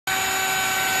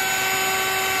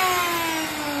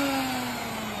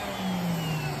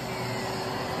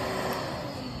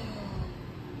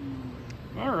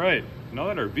now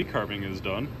that our V-carving is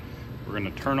done, we're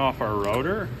going to turn off our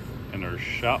router and our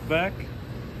shop vac.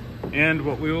 And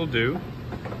what we will do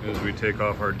is we take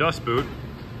off our dust boot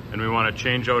and we want to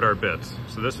change out our bits.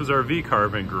 So this was our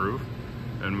V-carving groove,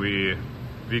 and we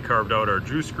V-carved out our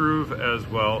juice groove as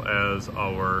well as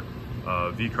our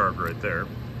V-carve right there.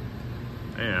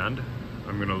 And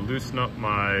I'm going to loosen up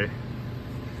my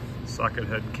socket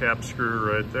head cap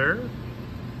screw right there.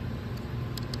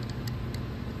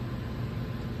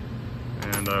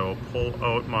 And I will pull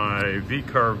out my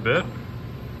V-carve bit,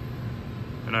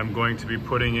 and I'm going to be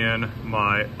putting in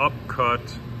my upcut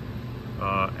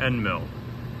end mill.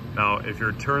 Now, if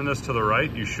you turn this to the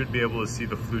right, you should be able to see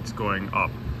the flutes going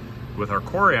up. With our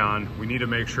Corian, we need to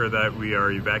make sure that we are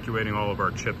evacuating all of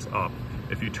our chips up.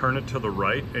 If you turn it to the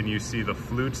right and you see the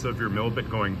flutes of your mill bit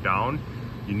going down,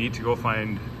 you need to go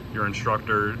find your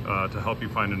instructor to help you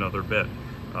find another bit.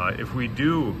 If we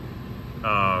do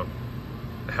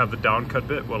have the downcut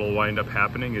bit, what will wind up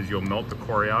happening is you'll melt the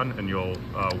Corian and you'll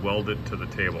weld it to the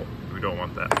table. We don't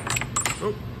want that.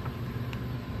 Oh,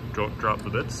 don't drop the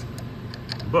bits.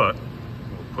 But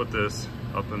we'll put this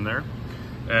up in there,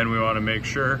 and we want to make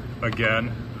sure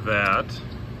again that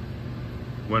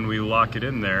when we lock it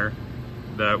in there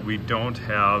that we don't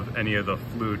have any of the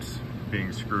flutes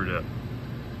being screwed in.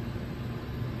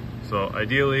 So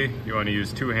ideally you want to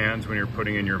use two hands when you're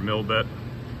putting in your mill bit,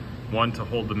 one to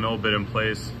hold the mill bit in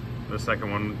place, the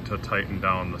second one to tighten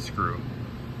down the screw.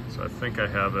 So I think I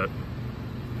have it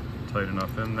tight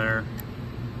enough in there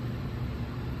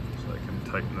so I can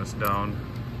tighten this down.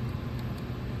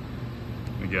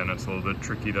 Again, it's a little bit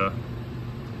tricky to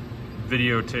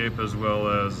videotape as well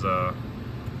as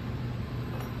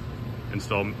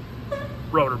install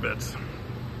router bits.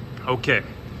 Okay,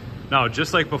 now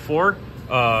just like before,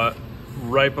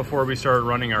 right before we started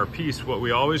running our piece, what we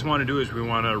always want to do is we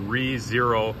want to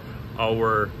re-zero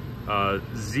our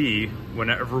Z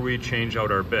whenever we change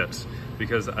out our bits,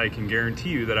 because I can guarantee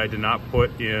you that I did not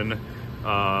put in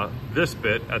this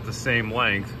bit at the same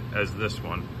length as this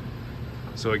one.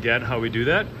 So again, how we do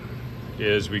that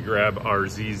is we grab our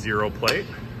Z0 plate,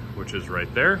 which is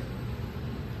right there.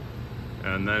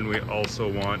 And then we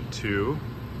also want to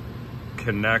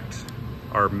connect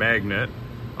our magnet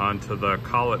onto the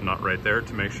collet nut right there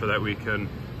to make sure that we can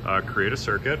create a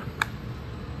circuit.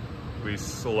 We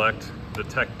select the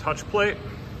tech touch plate,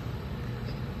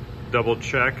 double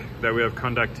check that we have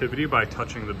conductivity by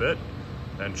touching the bit,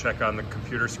 and check on the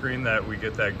computer screen that we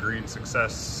get that green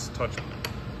success touch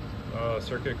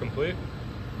circuit complete.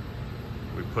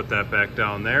 We put that back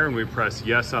down there and we press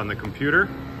yes on the computer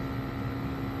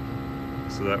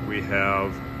so that we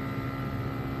have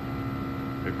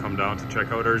it come down to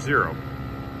check out our zero.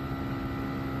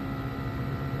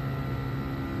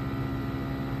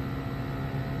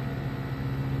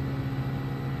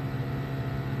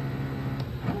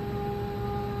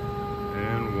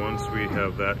 And once we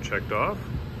have that checked off,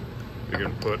 we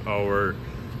can put our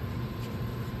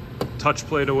touch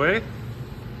plate away,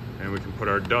 and we can put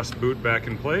our dust boot back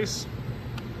in place,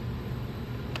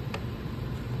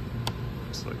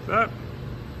 just like that.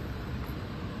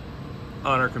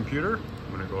 On our computer,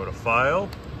 I'm going to go to File,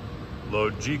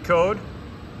 Load G-Code,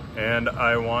 and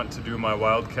I want to do my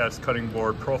Wildcats cutting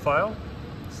board profile.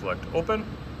 Select Open,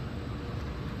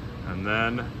 and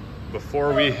then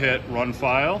before we hit Run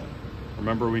File,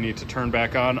 remember we need to turn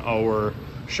back on our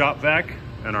shop vac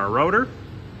and our router.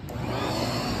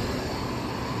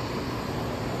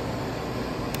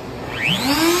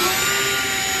 Yeah.